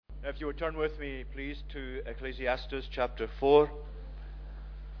If you would turn with me, please, to Ecclesiastes chapter 4.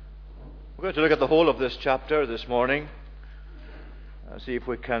 We're going to look at the whole of this chapter this morning, see if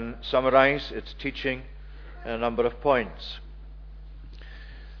we can summarize its teaching in a number of points.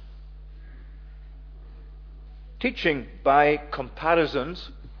 Teaching by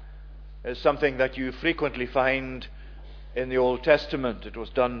comparisons is something that you frequently find in the Old Testament. It was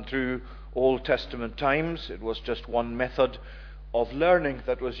done through Old Testament times. It was just one method of learning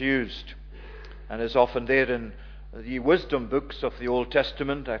that was used, and is often there in the wisdom books of the Old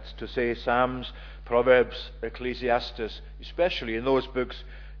Testament. That's to say, Psalms, Proverbs, Ecclesiastes. Especially in those books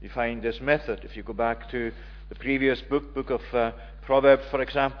you find this method. If you go back to the previous book of Proverbs, for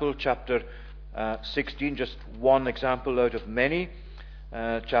example, chapter 16, just one example out of many,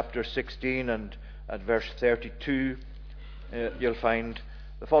 chapter 16 and at verse 32, you'll find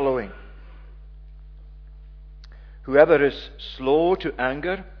the following: Whoever is slow to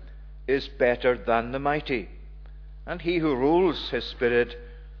anger is better than the mighty, and he who rules his spirit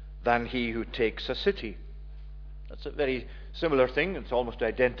than he who takes a city. That's a very similar thing. It's almost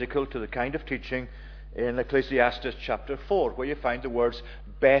identical to the kind of teaching in Ecclesiastes chapter 4, where you find the words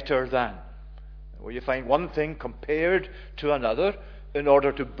better than, where you find one thing compared to another in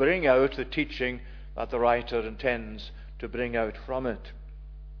order to bring out the teaching that the writer intends to bring out from it.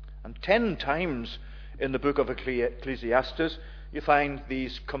 And 10 times in the book of Ecclesiastes, you find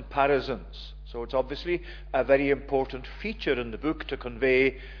these comparisons. So it's obviously a very important feature in the book to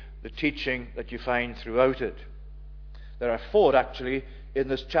convey the teaching that you find throughout it. There are 4 actually in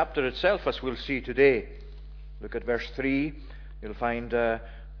this chapter itself, as we'll see today. Look at verse 3. You'll find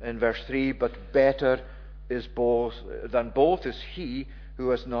in verse 3, but better is than both is he who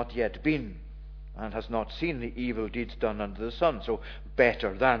has not yet been, and has not seen the evil deeds done under the sun. So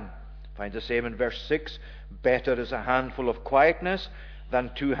better than. Find the same in verse 6. Better is a handful of quietness than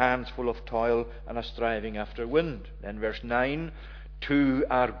 2 hands full of toil and a striving after wind. Then verse 9. 2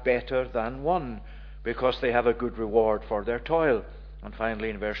 are better than 1, because they have a good reward for their toil. And finally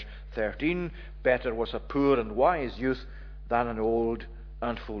in verse 13. Better was a poor and wise youth than an old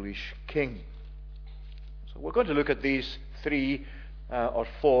and foolish king. So we're going to look at these 3 or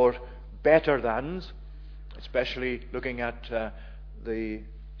 4 better thans, especially looking at the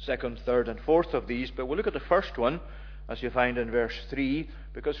second, third, and fourth of these. But we'll look at the first one, as you find in verse 3,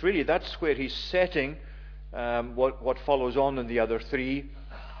 because really that's where he's setting what follows on in the other 3,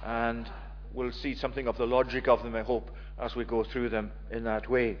 and we'll see something of the logic of them, I hope, as we go through them in that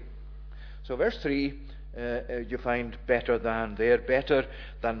way. So verse 3, you find better than there. Better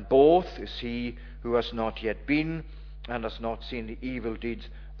than both is he who has not yet been, and has not seen the evil deeds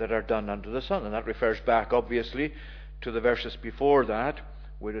that are done under the sun. And that refers back, obviously, to the verses before that,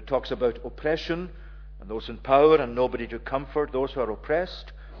 where it talks about oppression, and those in power, and nobody to comfort those who are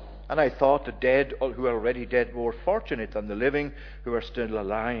oppressed. And I thought the dead, who are already dead, more fortunate than the living who are still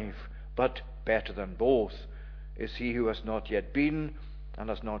alive. But better than both is he who has not yet been, and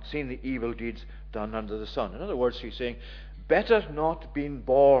has not seen the evil deeds done under the sun. In other words, he's saying, better not being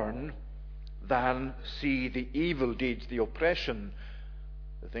born than see the evil deeds, the oppression,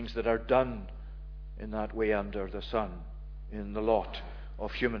 the things that are done in that way under the sun, in the lot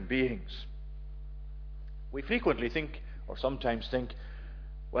of human beings. We frequently think, or sometimes think,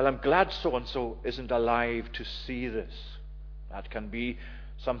 well, I'm glad so-and-so isn't alive to see this. That can be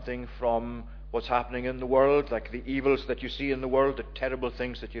something from what's happening in the world, like the evils that you see in the world, the terrible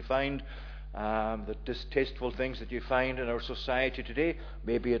things that you find, the distasteful things that you find in our society today.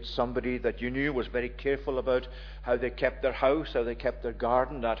 Maybe it's somebody that you knew was very careful about how they kept their house, how they kept their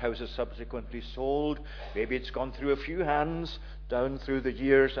garden. That house is subsequently sold. Maybe it's gone through a few hands down through the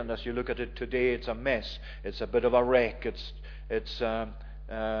years, and as you look at it today, it's a mess. It's a bit of a wreck.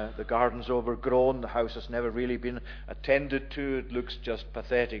 The garden's overgrown. The house has never really been attended to. It looks just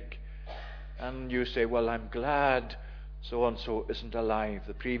pathetic. And you say, well, I'm glad so-and-so isn't alive.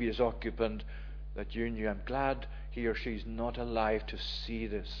 The previous occupant that you knew, I'm glad he or she's not alive to see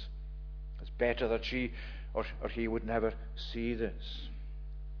this. It's better that she or he would never see this.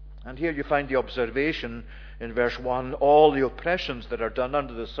 And here you find the observation in verse 1, all the oppressions that are done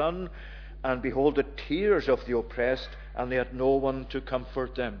under the sun, and behold the tears of the oppressed, and they had no one to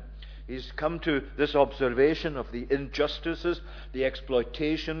comfort them. He's come to this observation of the injustices, the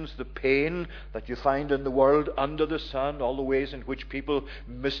exploitations, the pain that you find in the world under the sun, all the ways in which people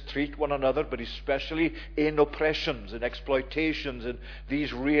mistreat one another, but especially in oppressions and exploitations and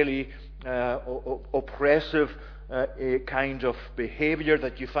these really oppressive kind of behavior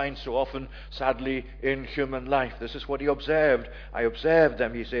that you find so often, sadly, in human life. This is what he observed. I observed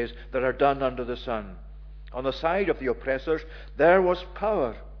them, he says, that are done under the sun. On the side of the oppressors, there was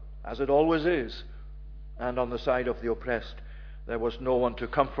power. as it always is. And on the side of the oppressed, there was no one to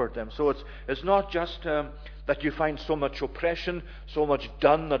comfort them. So it's not just that you find so much oppression, so much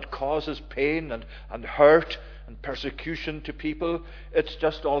done that causes pain and hurt and persecution to people. It's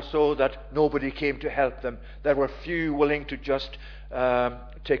just also that nobody came to help them. There were few willing to just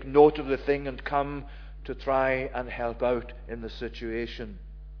take note of the thing and come to try and help out in the situation.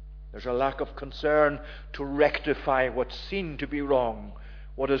 There's a lack of concern to rectify what seemed to be wrong,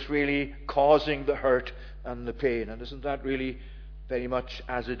 what is really causing the hurt and the pain. And isn't that really very much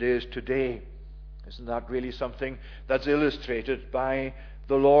as it is today? Isn't that really something that's illustrated by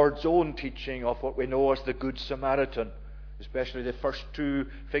the Lord's own teaching of what we know as the Good Samaritan? Especially the first two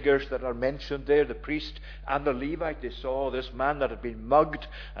figures that are mentioned there, the priest and the Levite. They saw this man that had been mugged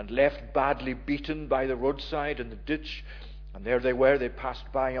and left badly beaten by the roadside in the ditch. And there they were, they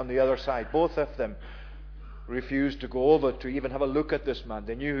passed by on the other side. Both of them refused to go over to even have a look at this man.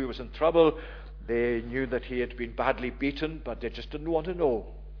 They knew he was in trouble. They knew that he had been badly beaten, but they just didn't want to know.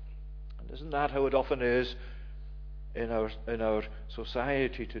 And isn't that how it often is in our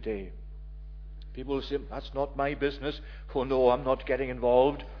society today? People will say, that's not my business. Oh no, I'm not getting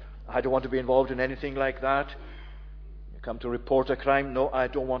involved. I don't want to be involved in anything like that. You come to report a crime. No, I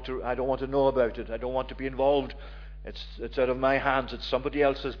don't want to know about it. I don't want to be involved. It's out of my hands. It's somebody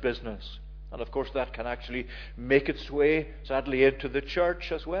else's business. And of course that can actually make its way, sadly, into the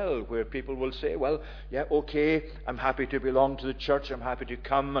church as well, where people will say, well, yeah, okay, I'm happy to belong to the church, I'm happy to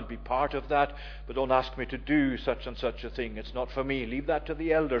come and be part of that, but don't ask me to do such and such a thing. It's not for me. Leave that to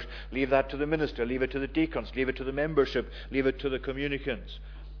the elders, leave that to the minister, leave it to the deacons, leave it to the membership, leave it to the communicants.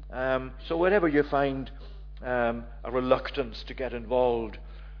 So wherever you find a reluctance to get involved,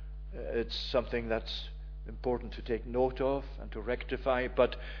 it's something that's important to take note of and to rectify,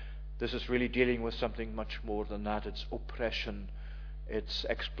 but this is really dealing with something much more than that. It's oppression, it's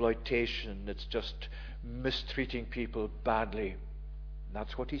exploitation, it's just mistreating people badly. And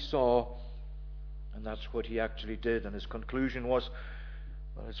that's what he saw, and that's what he actually did. And his conclusion was,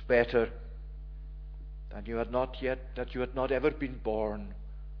 well, it's better that you had not ever been born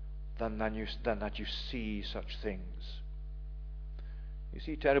than that you see such things. You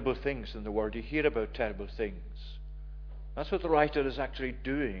see terrible things in the world. You hear about terrible things. That's what the writer is actually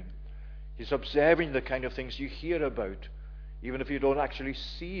doing. He's observing the kind of things you hear about, even if you don't actually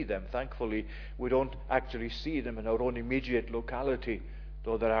see them. Thankfully, we don't actually see them in our own immediate locality,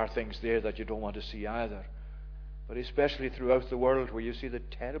 though there are things there that you don't want to see either. But especially throughout the world, where you see the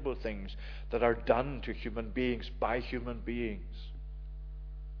terrible things that are done to human beings by human beings.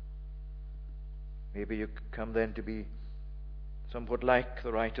 Maybe you come then to be somewhat like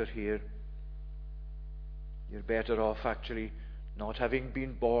the writer here. You're better off actually not having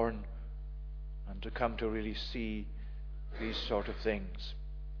been born and to come to really see these sort of things.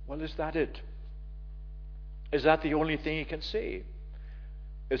 Well, is that it? Is that the only thing he can say?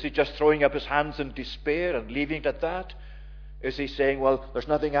 Is he just throwing up his hands in despair and leaving it at that? Is he saying, well, there's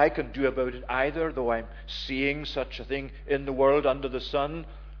nothing I can do about it either, though I'm seeing such a thing in the world under the sun?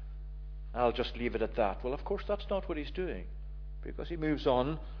 I'll just leave it at that. Well, of course, that's not what he's doing, because he moves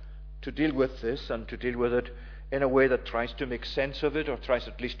on to deal with this and to deal with it in a way that tries to make sense of it, or tries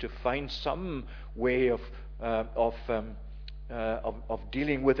at least to find some way of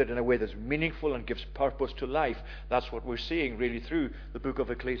dealing with it in a way that's meaningful and gives purpose to life. That's what we're seeing really through the book of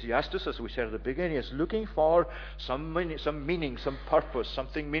Ecclesiastes, as we said at the beginning. It's looking for some meaning, some purpose,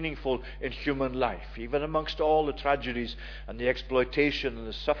 something meaningful in human life, even amongst all the tragedies and the exploitation and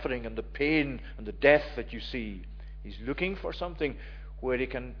the suffering and the pain and the death that you see. He's looking for something where he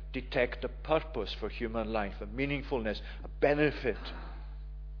can detect a purpose for human life, a meaningfulness, a benefit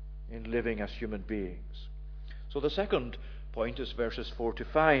in living as human beings. So the second point is verses 4 to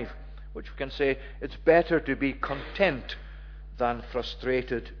 5, which we can say it's better to be content than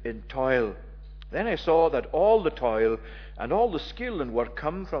frustrated in toil. Then I saw that all the toil and all the skill and work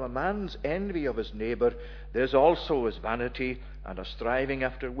come from a man's envy of his neighbour. This also is vanity and a striving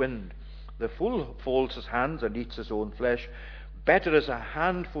after wind. The fool folds his hands and eats his own flesh. Better is a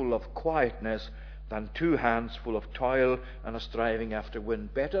handful of quietness than 2 hands full of toil and a striving after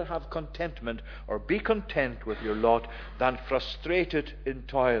wind. Better have contentment, or be content with your lot, than frustrated in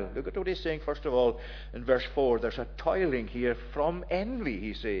toil. Look at what he's saying first of all in verse 4. There's a toiling here from envy,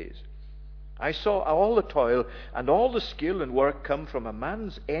 he says. I saw all the toil and all the skill and work come from a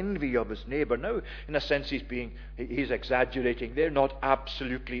man's envy of his neighbour. Now, in a sense, he's exaggerating. They're not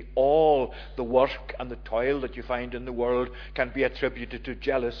absolutely all the work and the toil that you find in the world can be attributed to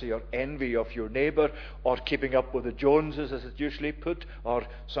jealousy or envy of your neighbour, or keeping up with the Joneses, as it's usually put, or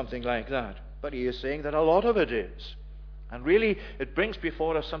something like that. But he is saying that a lot of it is. And really, it brings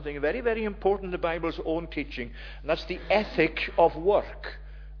before us something very, very important in the Bible's own teaching, and that's the ethic of work,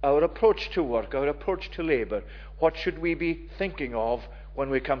 our approach to work, our approach to labor. What should we be thinking of when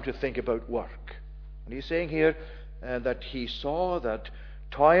we come to think about work? And he's saying here that he saw that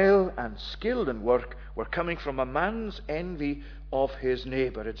toil and skill in work were coming from a man's envy of his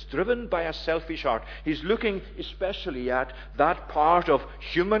neighbor. It's driven by a selfish heart. He's looking especially at that part of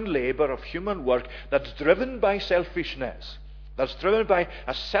human labor, of human work, that's driven by selfishness, that's driven by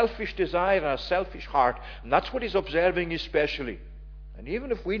a selfish desire and a selfish heart. And that's what he's observing especially. And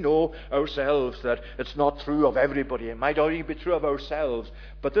even if we know ourselves that it's not true of everybody, it might only be true of ourselves,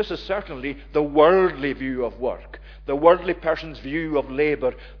 but this is certainly the worldly view of work, the worldly person's view of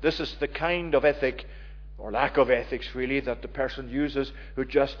labor. This is the kind of ethic, or lack of ethics really, that the person uses who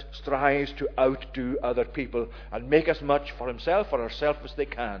just strives to outdo other people and make as much for himself or herself as they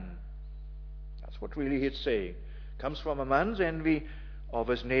can. That's what really it's saying. It comes from a man's envy of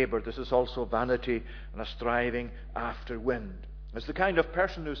his neighbor. This is also vanity and a striving after wind. It's the kind of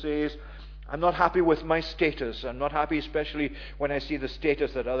person who says, I'm not happy with my status. I'm not happy especially when I see the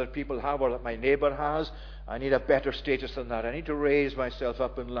status that other people have or that my neighbor has. I need a better status than that. I need to raise myself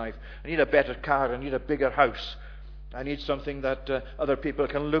up in life. I need a better car. I need a bigger house. I need something that other people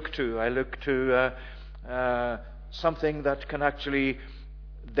can look to. I look to something that can actually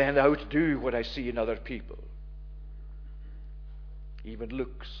then outdo what I see in other people. Even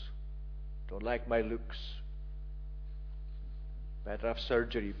looks. Don't like my looks. Better have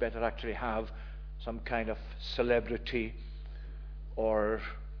surgery, better actually have some kind of celebrity or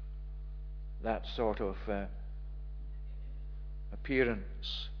that sort of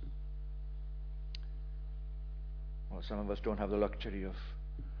appearance. Well, some of us don't have the luxury of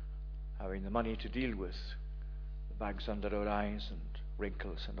having the money to deal with the bags under our eyes and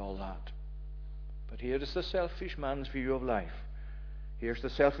wrinkles and all that. But here is the selfish man's view of life. Here's the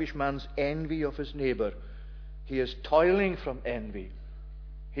selfish man's envy of his neighbor. He is toiling from envy.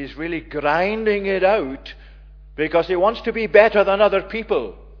 He's really grinding it out because he wants to be better than other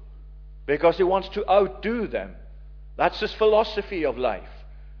people, because he wants to outdo them. That's his philosophy of life.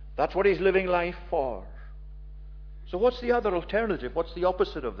 That's what he's living life for. So what's the other alternative? What's the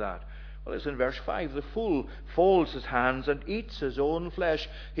opposite of that? Well, it's in verse 5. The fool folds his hands and eats his own flesh.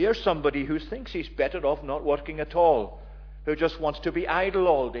 Here's somebody who thinks he's better off not working at all, who just wants to be idle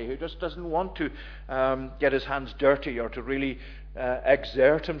all day, who just doesn't want to get his hands dirty or to really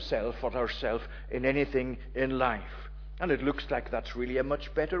exert himself or herself in anything in life. And it looks like that's really a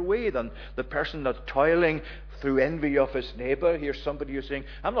much better way than the person that's toiling through envy of his neighbor. Here's somebody who's saying,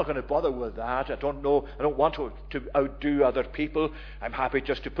 I'm not going to bother with that. I don't want to outdo other people. I'm happy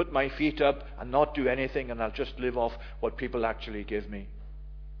just to put my feet up and not do anything, and I'll just live off what people actually give me.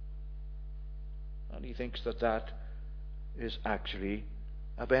 And he thinks that is actually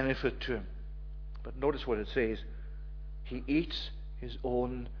a benefit to him. But notice what it says. He eats his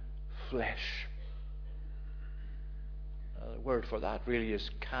own flesh. The word for that really is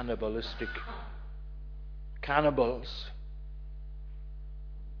cannibalistic. Cannibals.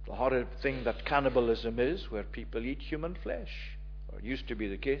 The horrid thing that cannibalism is, where people eat human flesh, or it used to be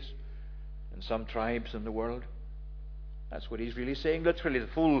the case in some tribes in the world. That's what he's really saying. Literally, the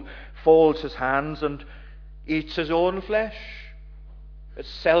fool folds his hands and eats his own flesh. It's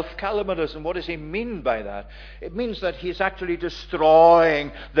self-cannibalism. What does he mean by that? It means that he's actually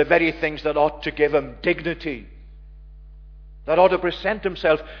destroying the very things that ought to give him dignity, that ought to present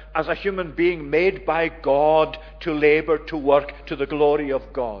himself as a human being made by God to labor, to work to the glory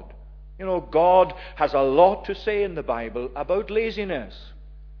of God. You know, God has a lot to say in the Bible about laziness,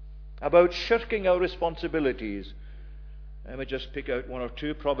 about shirking our responsibilities. Let me just pick out one or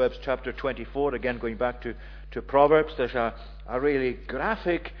two. Proverbs chapter 24, again going back to Proverbs. There's a really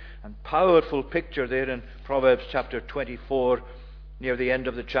graphic and powerful picture there in Proverbs chapter 24. Near the end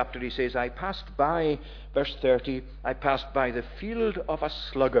of the chapter he says, I passed by, verse 30, I passed by the field of a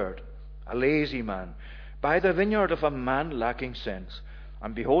sluggard, a lazy man, by the vineyard of a man lacking sense.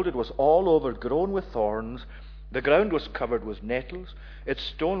 And behold, it was all overgrown with thorns. The ground was covered with nettles. Its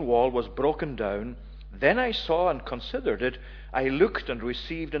stone wall was broken down. Then I saw and considered it. I looked and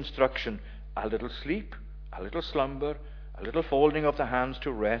received instruction. A little sleep, a little slumber, a little folding of the hands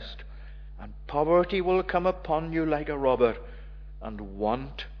to rest. And poverty will come upon you like a robber, and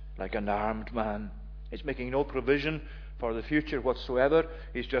want like an armed man. He's making no provision for the future whatsoever.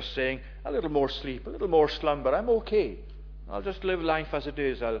 He's just saying, a little more sleep, a little more slumber. I'm okay. I'll just live life as it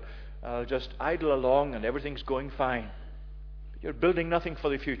is. I'll just idle along and everything's going fine. You're building nothing for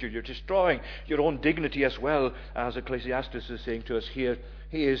the future. You're destroying your own dignity as well, as Ecclesiastes is saying to us here.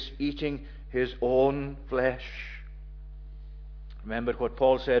 He is eating his own flesh. Remember what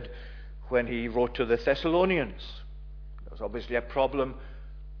Paul said when he wrote to the Thessalonians. There was obviously a problem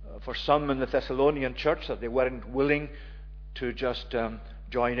for some in the Thessalonian church that they weren't willing to just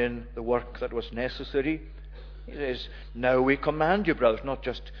join in the work that was necessary. He says, now we command you, brothers, not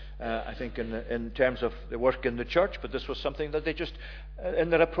just, I think, in terms of the work in the church, but this was something that they just, in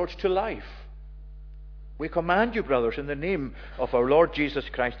their approach to life. We command you, brothers, in the name of our Lord Jesus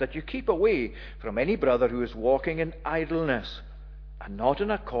Christ, that you keep away from any brother who is walking in idleness, and not in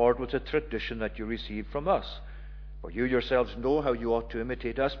accord with the tradition that you received from us. For you yourselves know how you ought to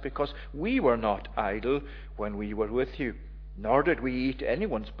imitate us, because we were not idle when we were with you, nor did we eat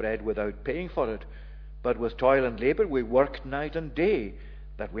anyone's bread without paying for it. But with toil and labor we worked night and day,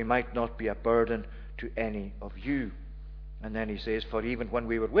 that we might not be a burden to any of you. And then he says, for even when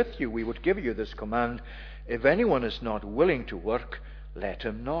we were with you, we would give you this command, if anyone is not willing to work, let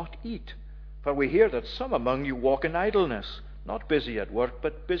him not eat. For we hear that some among you walk in idleness, not busy at work,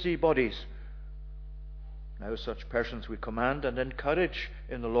 but busy bodies. Now such persons we command and encourage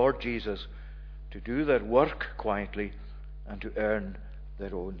in the Lord Jesus to do their work quietly and to earn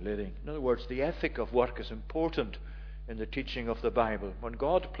their own living. In other words, the ethic of work is important in the teaching of the Bible. When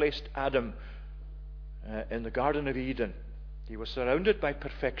God placed Adam in the Garden of Eden, he was surrounded by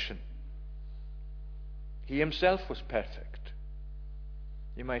perfection. He himself was perfect.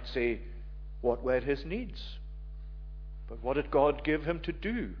 You might say, what were his needs? But what did God give him to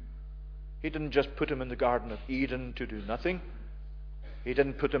do? He didn't just put him in the Garden of Eden to do nothing. He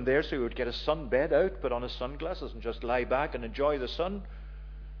didn't put him there so he would get his sunbed out, put on his sunglasses and just lie back and enjoy the sun.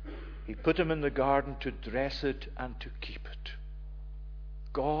 He put him in the garden to dress it and to keep it.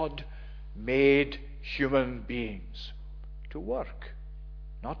 God made human beings to work,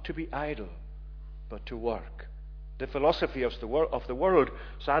 not to be idle, but to work. The philosophy of the world,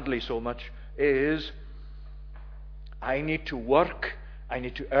 sadly so much, is I need to work, I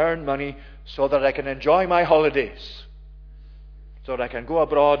need to earn money so that I can enjoy my holidays, so that I can go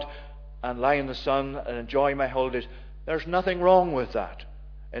abroad and lie in the sun and enjoy my holidays. There's nothing wrong with that.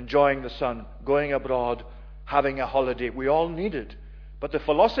 Enjoying the sun, going abroad, having a holiday. We all need it. But the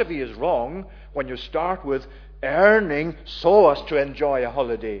philosophy is wrong when you start with earning so as to enjoy a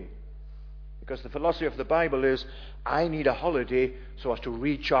holiday. Because the philosophy of the Bible is, I need a holiday so as to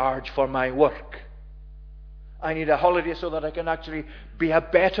recharge for my work. I need a holiday so that I can actually be a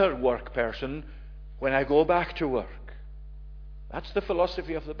better work person when I go back to work. That's the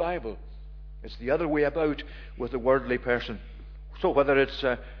philosophy of the Bible. It's the other way about with the worldly person. So whether it's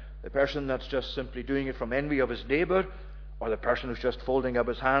the person that's just simply doing it from envy of his neighbor, or the person who's just folding up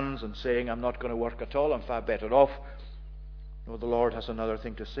his hands and saying, I'm not going to work at all, I'm far better off. No, the Lord has another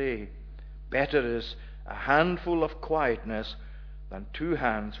thing to say. Better is a handful of quietness than 2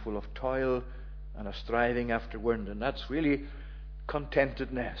 hands full of toil and a striving after wind. And that's really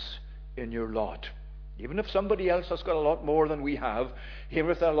contentedness in your lot. Even if somebody else has got a lot more than we have, even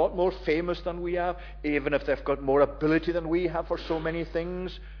if they're a lot more famous than we have, even if they've got more ability than we have for so many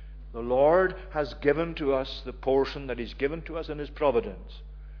things, the Lord has given to us the portion that He's given to us in His providence.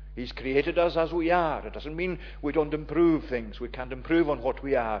 He's created us as we are. It doesn't mean we don't improve things. We can't improve on what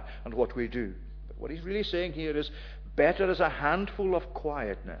we are and what we do. But what He's really saying here is, better is a handful of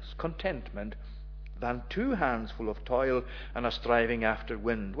quietness, contentment, than 2 hands full of toil and a striving after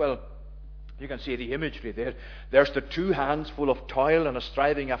wind. Well, you can see the imagery there. There's the 2 hands full of toil and a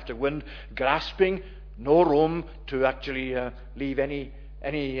striving after wind, grasping, no room to actually leave any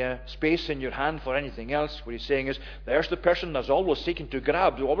space in your hand for anything else. What he's saying is, there's the person that's always seeking to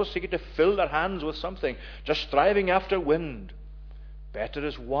grab, always seeking to fill their hands with something, just striving after wind. Better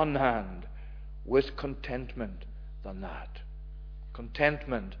is 1 hand with contentment than that.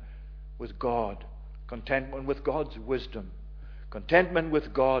 Contentment with God. Contentment with God's wisdom. Contentment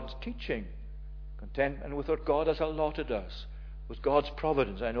with God's teaching. Contentment with what God has allotted us. With God's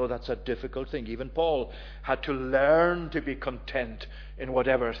providence. I know that's a difficult thing. Even Paul had to learn to be content in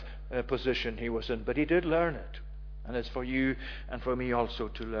whatever position he was in. But he did learn it. And it's for you and for me also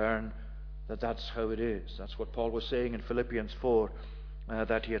to learn that that's how it is. That's what Paul was saying in Philippians 4.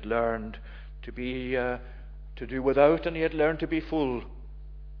 That he had learned to be to do without, and he had learned to be full.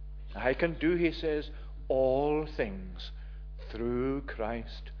 I can do, he says, all things through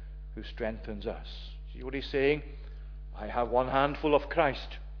Christ who strengthens us. See what he's saying? I have 1 handful of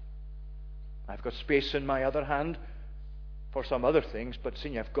Christ. I've got space in my other hand for some other things, but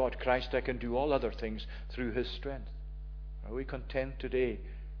seeing I've got Christ, I can do all other things through His strength. Are we content today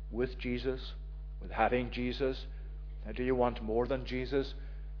with Jesus, with having Jesus? Now, do you want more than Jesus?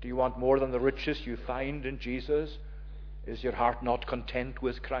 Do you want more than the riches you find in Jesus? Is your heart not content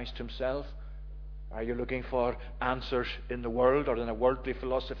with Christ Himself? Are you looking for answers in the world or in a worldly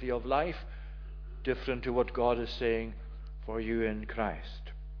philosophy of life, different to what God is saying for you in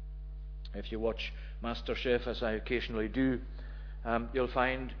Christ? If you watch MasterChef, as I occasionally do, you'll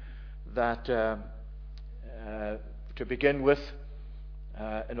find that to begin with,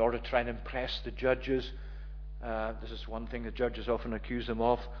 in order to try and impress the judges, this is one thing the judges often accuse them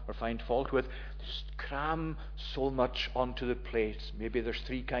of or find fault with. They just cram so much onto the plate. Maybe there's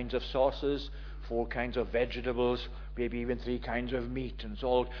 3 kinds of sauces, 4 kinds of vegetables, maybe even 3 kinds of meat, and it's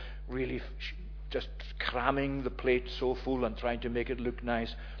all really just cramming the plate so full and trying to make it look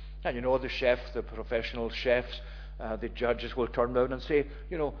nice. And you know, the chef, the professional chefs, the judges will turn around and say,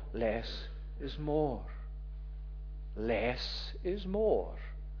 less is more. Less is more.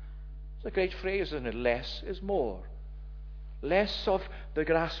 It's a great phrase, isn't it? Less is more. Less of the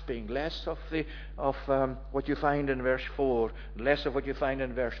grasping, less of what you find in verse 4, less of what you find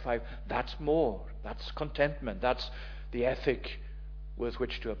in verse 5. That's more. That's contentment. That's the ethic with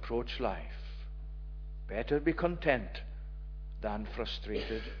which to approach life. Better be content than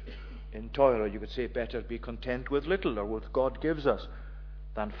frustrated in toil. Or you could say, better be content with little, or what God gives us,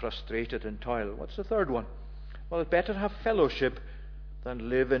 than frustrated in toil. What's the third one? Well, better have fellowship than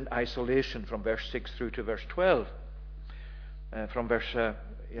live in isolation, from verse 6 through to verse 12. From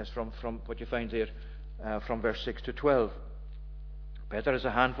what you find there, from verse 6 to 12. Better is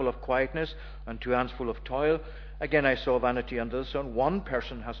a handful of quietness and 2 hands full of toil. Again, I saw vanity under the sun. One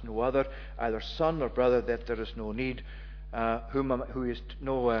person has no other, either son or brother, that there is no need.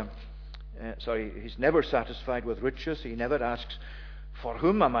 He's never satisfied with riches. He never asks, for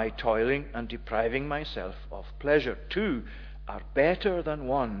whom am I toiling and depriving myself of pleasure? 2 are better than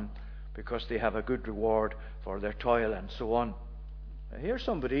 1, because they have a good reward for their toil, and so on. Now, here's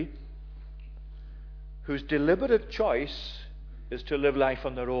somebody whose deliberate choice is to live life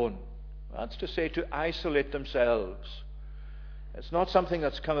on their own. That's to say, to isolate themselves. It's not something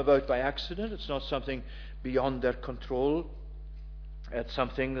that's come about by accident. It's not something beyond their control. It's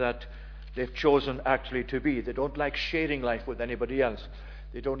something that they've chosen actually to be. They don't like sharing life with anybody else.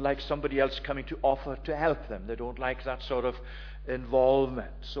 They don't like somebody else coming to offer to help them. They don't like that sort of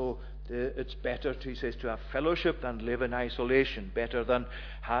involvement. So it's better, he says, to have fellowship than live in isolation. Better than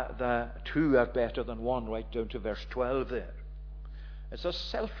the 2 are better than 1, right down to verse 12 there. It's a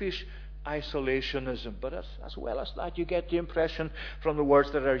selfish isolationism, but as well as that, you get the impression from the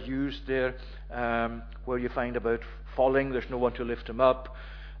words that are used there, where you find about falling, there's no one to lift him up,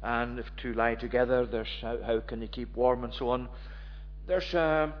 and if 2 lie together, there's how can you keep warm, and so on. There's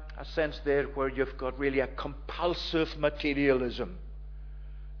a sense there where you've got really a compulsive materialism.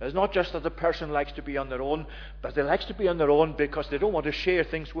 It's not just that the person likes to be on their own, but they like to be on their own because they don't want to share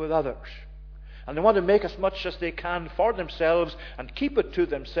things with others. And they want to make as much as they can for themselves and keep it to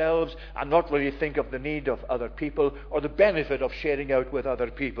themselves, and not really think of the need of other people or the benefit of sharing out with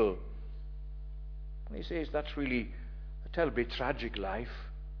other people. And he says that's really a terribly tragic life.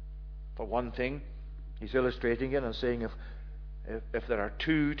 For one thing, he's illustrating it and saying if there are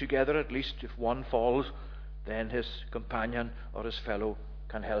 2 together, at least if 1 falls, then his companion or his fellow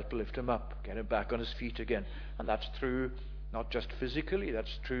can help lift him up, get him back on his feet again. And that's true not just physically,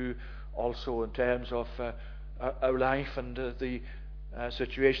 that's true also in terms of our life and the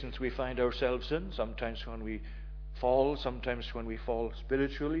situations we find ourselves in. Sometimes when we fall, sometimes when we fall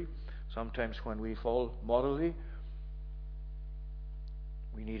spiritually, sometimes when we fall morally,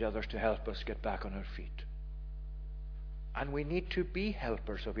 we need others to help us get back on our feet. And we need to be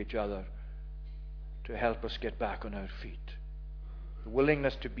helpers of each other to help us get back on our feet. The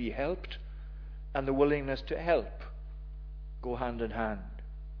willingness to be helped and the willingness to help go hand in hand.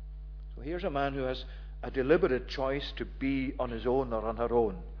 So here's a man who has a deliberate choice to be on his own or on her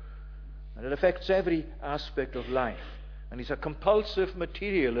own. And it affects every aspect of life. And he's a compulsive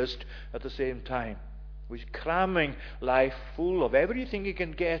materialist at the same time. He's cramming life full of everything he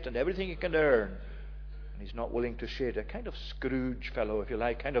can get and everything he can earn. And he's not willing to share it. A kind of Scrooge fellow, if you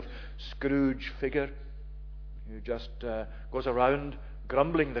like, kind of Scrooge figure who just goes around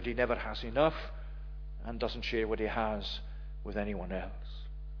grumbling that he never has enough and doesn't share what he has with anyone else.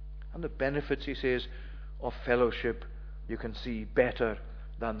 And the benefits, he says, of fellowship, you can see better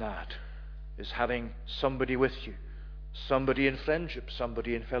than that, is having somebody with you, somebody in friendship,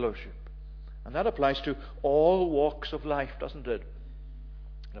 somebody in fellowship. And that applies to all walks of life, doesn't it?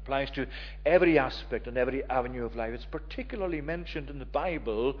 It applies to every aspect and every avenue of life. It's particularly mentioned in the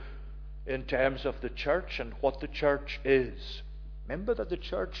Bible in terms of the church and what the church is. Remember that the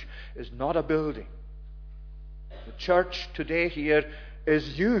church is not a building. The church today here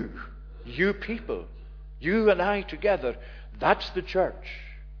is you people, you and I together. That's the church.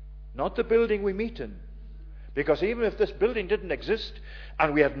 not the building we meet in. Because even if this building didn't exist,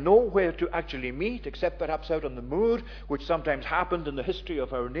 and we had nowhere to actually meet, except perhaps out on the moor, which sometimes happened in the history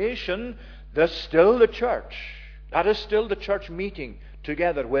of our nation, there's still the church. That is still the church meeting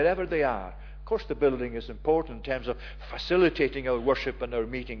together, wherever they are. Of course, the building is important in terms of facilitating our worship and our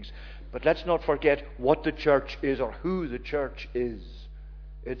meetings. But let's not forget what the church is or who the church is.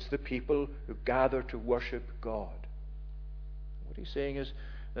 It's the people who gather to worship God. What he's saying is,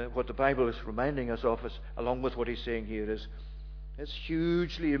 what the Bible is reminding us of, is, along with what he's saying here, is it's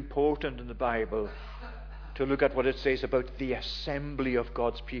hugely important in the Bible to look at what it says about the assembly of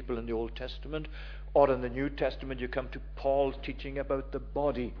God's people in the Old Testament, or in the New Testament you come to Paul's teaching about the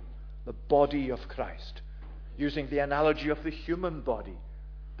body of Christ, using the analogy of the human body,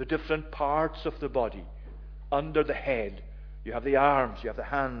 the different parts of the body. Under the head, you have the arms, you have the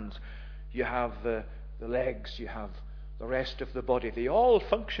hands, you have the legs, you have the rest of the body. They all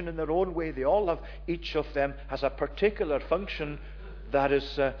function in their own way. They all have, each of them has a particular function that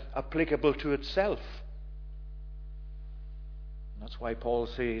is applicable to itself. And that's why Paul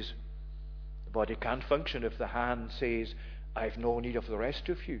says the body can't function if the hand says, I've no need of the rest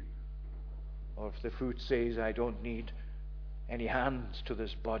of you. Or if the foot says, I don't need any hands to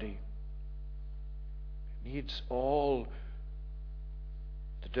this body. It needs all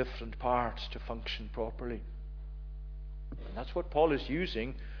the different parts to function properly. And that's what Paul is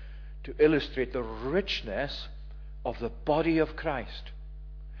using to illustrate the richness of the body of Christ.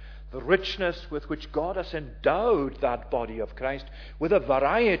 The richness with which God has endowed that body of Christ with a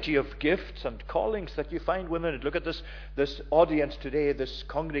variety of gifts and callings that you find within it. Look at this audience today, this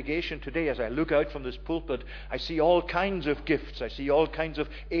congregation today. As I look out from this pulpit, I see all kinds of gifts. I see all kinds of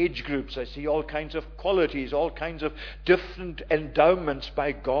age groups. I see all kinds of qualities, all kinds of different endowments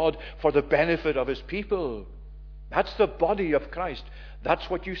by God for the benefit of His people. That's the body of Christ. That's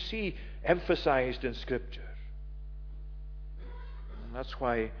what you see emphasized in Scripture. And that's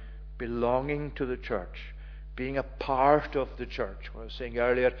why belonging to the church, being a part of the church, what I was saying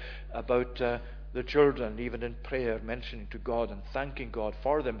earlier about the children, even in prayer, mentioning to God and thanking God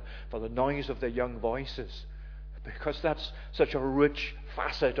for them, for the noise of their young voices, because that's such a rich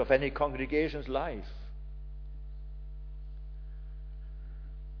facet of any congregation's life.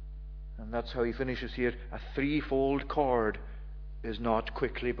 And that's how he finishes here. A threefold cord is not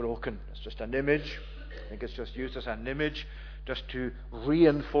quickly broken. It's just an image. I think it's just used as an image just to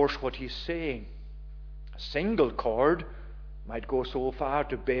reinforce what he's saying. A single cord might go so far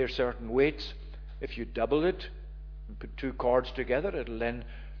to bear certain weights. If you double it and put two cords together, it'll then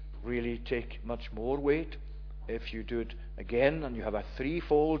really take much more weight. If you do it again and you have a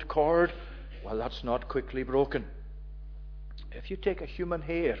threefold cord, well, that's not quickly broken. If you take a human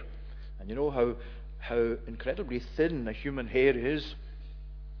hair, and you know how incredibly thin a human hair is.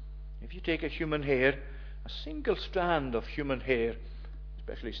 If you take a human hair, a single strand of human hair,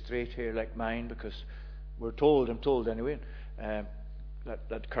 especially straight hair like mine, because I'm told anyway,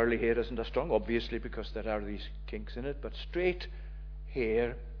 that curly hair isn't as strong, obviously, because there are these kinks in it. But straight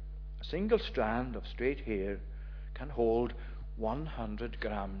hair, a single strand of straight hair can hold 100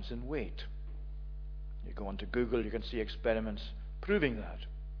 grams in weight. You go onto Google, you can see experiments proving that.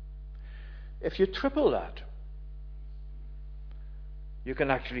 If you triple that, you can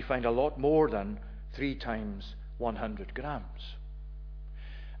actually find a lot more than 3 times 100 grams.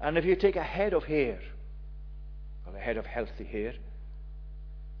 And if you take a head of hair, or a head of healthy hair,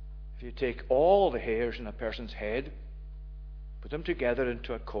 if you take all the hairs in a person's head, put them together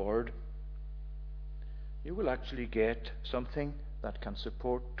into a cord, you will actually get something that can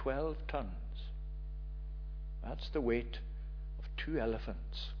support 12 tons. That's the weight of 2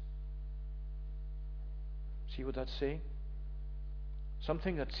 elephants. See what that's saying?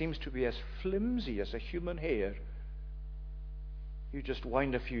 Something that seems to be as flimsy as a human hair. You just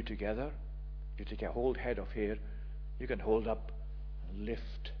wind a few together. You take a whole head of hair. You can hold up and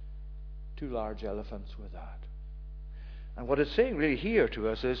lift 2 large elephants with that. And what it's saying really here to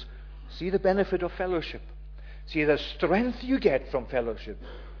us is, see the benefit of fellowship. See the strength you get from fellowship.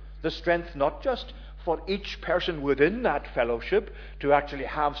 The strength not just for each person within that fellowship to actually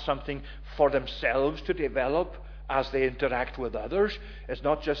have something for themselves to develop as they interact with others. It's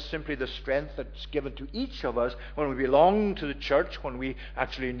not just simply the strength that's given to each of us when we belong to the church, when we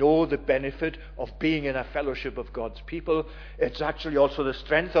actually know the benefit of being in a fellowship of God's people. It's actually also the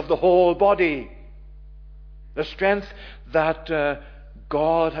strength of the whole body. The strength that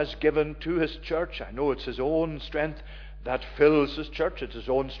God has given to His church. I know it's His own strength that fills His church. It's His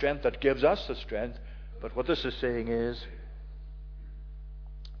own strength that gives us the strength. But what this is saying is,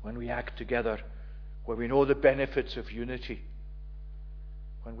 when we act together, where we know the benefits of unity,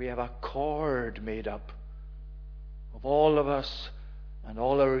 when we have a cord made up of all of us and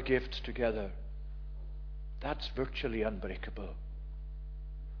all our gifts together, that's virtually unbreakable.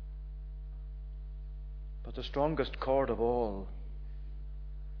 But the strongest cord of all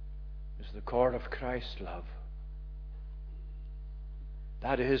is the cord of Christ's love.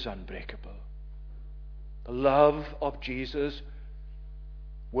 That is unbreakable. The love of Jesus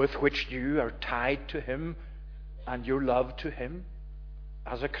with which you are tied to Him and your love to Him.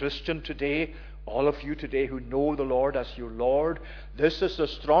 As a Christian today, all of you today who know the Lord as your Lord, this is the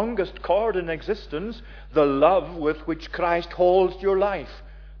strongest cord in existence, the love with which Christ holds your life.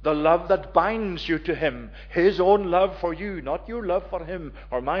 The love that binds you to Him. His own love for you, not your love for Him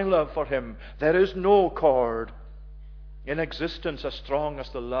or my love for Him. There is no cord in existence as strong as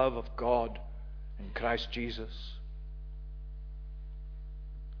the love of God in Christ Jesus.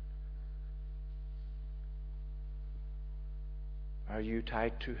 Are you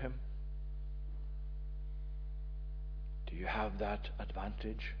tied to Him? Do you have that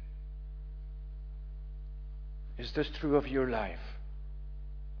advantage? Is this true of your life?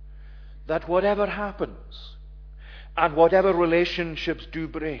 That whatever happens, and whatever relationships do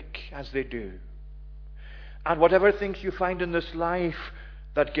break as they do, and whatever things you find in this life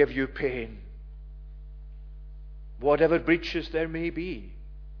that give you pain, whatever breaches there may be,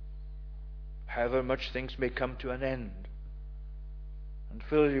 however much things may come to an end and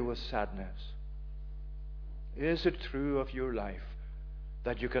fill you with sadness, is it true of your life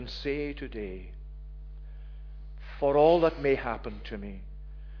that you can say today, for all that may happen to me,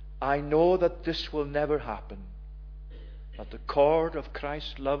 I know that this will never happen, that the cord of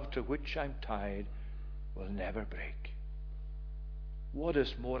Christ's love to which I'm tied will never break? What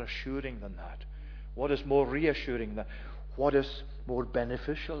is more assuring than that? What is more reassuring than that? What is more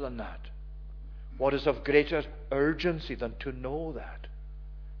beneficial than that? What is of greater urgency than to know that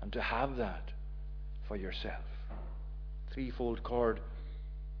and to have that for yourself? Threefold cord,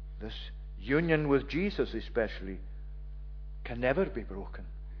 this union with Jesus especially, can never be broken.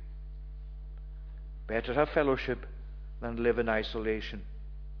 Better have fellowship than live in isolation.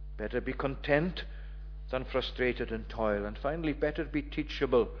 Better be content than frustrated in toil. And finally, better be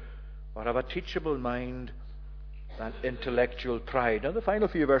teachable, or have a teachable mind, than intellectual pride. Now, the final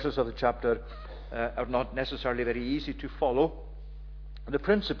few verses of the chapter are not necessarily very easy to follow. The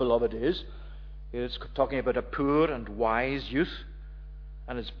principle of it is, it's talking about a poor and wise youth,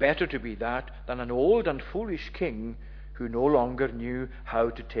 and it's better to be that than an old and foolish king who no longer knew how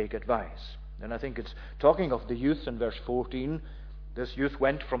to take advice. And I think it's talking of the youth in verse 14. This youth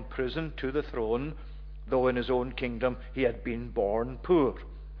went from prison to the throne, though in his own kingdom he had been born poor.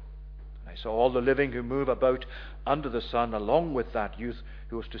 I saw all the living who move about under the sun, along with that youth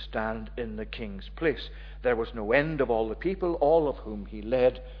who was to stand in the king's place. There was no end of all the people, all of whom he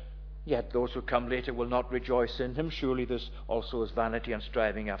led. Yet those who come later will not rejoice in him. Surely this also is vanity and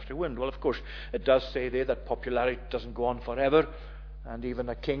striving after wind. Well, of course, it does say there that popularity doesn't go on forever, and even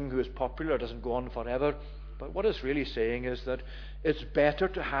a king who is popular doesn't go on forever. But what it's really saying is that it's better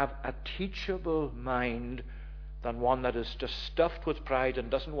to have a teachable mind than one that is just stuffed with pride and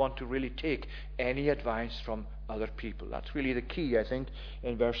doesn't want to really take any advice from other people. That's really the key, I think,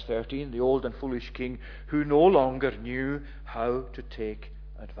 in verse 13. The old and foolish king who no longer knew how to take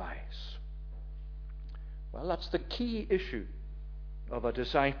advice. Well, that's the key issue of a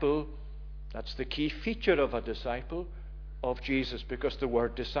disciple. That's the key feature of a disciple of Jesus, because the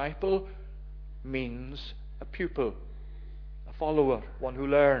word disciple means a pupil, a follower, one who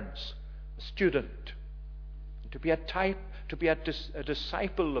learns, a student. To be a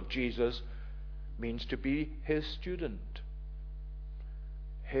disciple of Jesus means to be his student,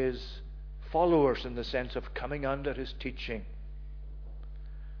 his followers in the sense of coming under his teaching.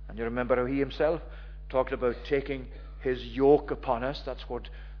 And you remember how he himself talked about taking his yoke upon us. That's what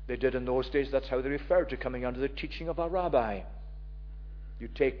they did in those days. That's how they referred to coming under the teaching of a rabbi. You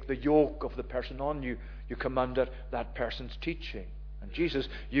take the yoke of the person on you. You come under that person's teaching. And Jesus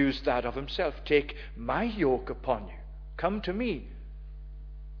used that of himself. Take my yoke upon you. Come to me,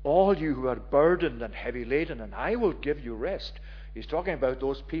 all you who are burdened and heavy laden, and I will give you rest. He's talking about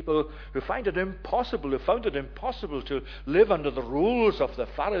those people who found it impossible to live under the rules of the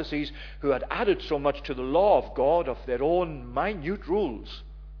Pharisees, who had added so much to the law of God of their own minute rules,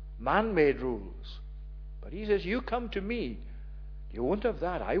 man-made rules. But he says, you come to me. You won't have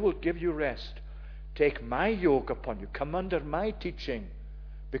that. I will give you rest. Take my yoke upon you. Come under my teaching.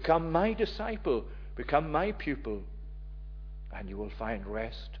 Become my disciple. Become my pupil. And you will find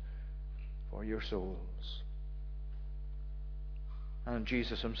rest for your souls. And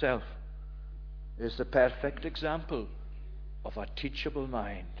Jesus himself is the perfect example of a teachable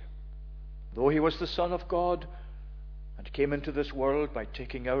mind. Though he was the Son of God and came into this world by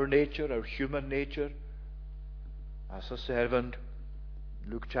taking our nature, our human nature, as a servant,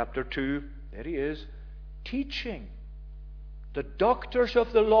 Luke chapter 2, there he is, teaching the doctors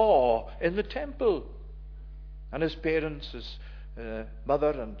of the law in the temple. And his parents, his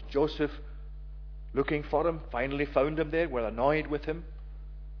mother and Joseph, looking for him, finally found him there, were annoyed with him.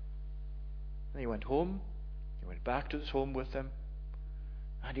 And he went home, he went back to his home with them,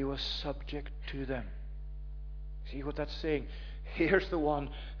 and he was subject to them. See what that's saying? Here's the one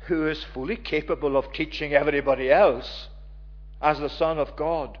who is fully capable of teaching everybody else as the Son of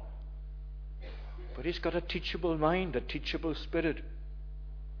God. But he's got a teachable mind, a teachable spirit.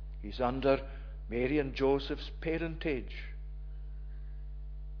 He's under Mary and Joseph's parentage.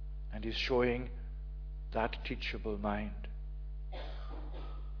 And he's showing that teachable mind.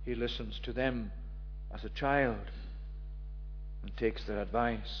 He listens to them as a child and takes their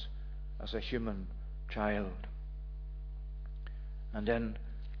advice as a human child. And then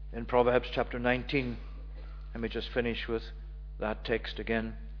in Proverbs chapter 19, let me just finish with that text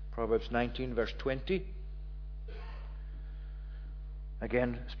again. Proverbs 19 verse 20.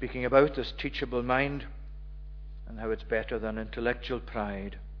 Again, speaking about this teachable mind and how it's better than intellectual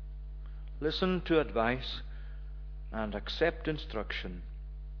pride. Listen to advice and accept instruction,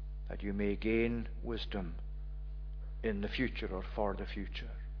 that you may gain wisdom in the future or for the future.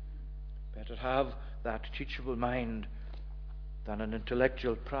 Better have that teachable mind than an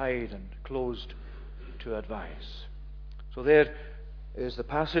intellectual pride and closed to advice. So there is the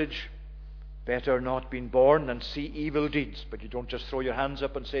passage. Better not being born than see evil deeds. But you don't just throw your hands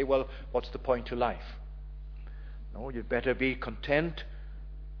up and say, well, what's the point to life? No, you'd better be content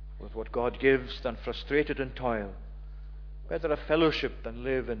with what God gives than frustrated in toil. Better a fellowship than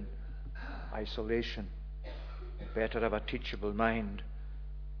live in isolation. Better have a teachable mind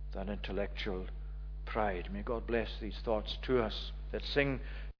than intellectual pride. May God bless these thoughts to us. Let's sing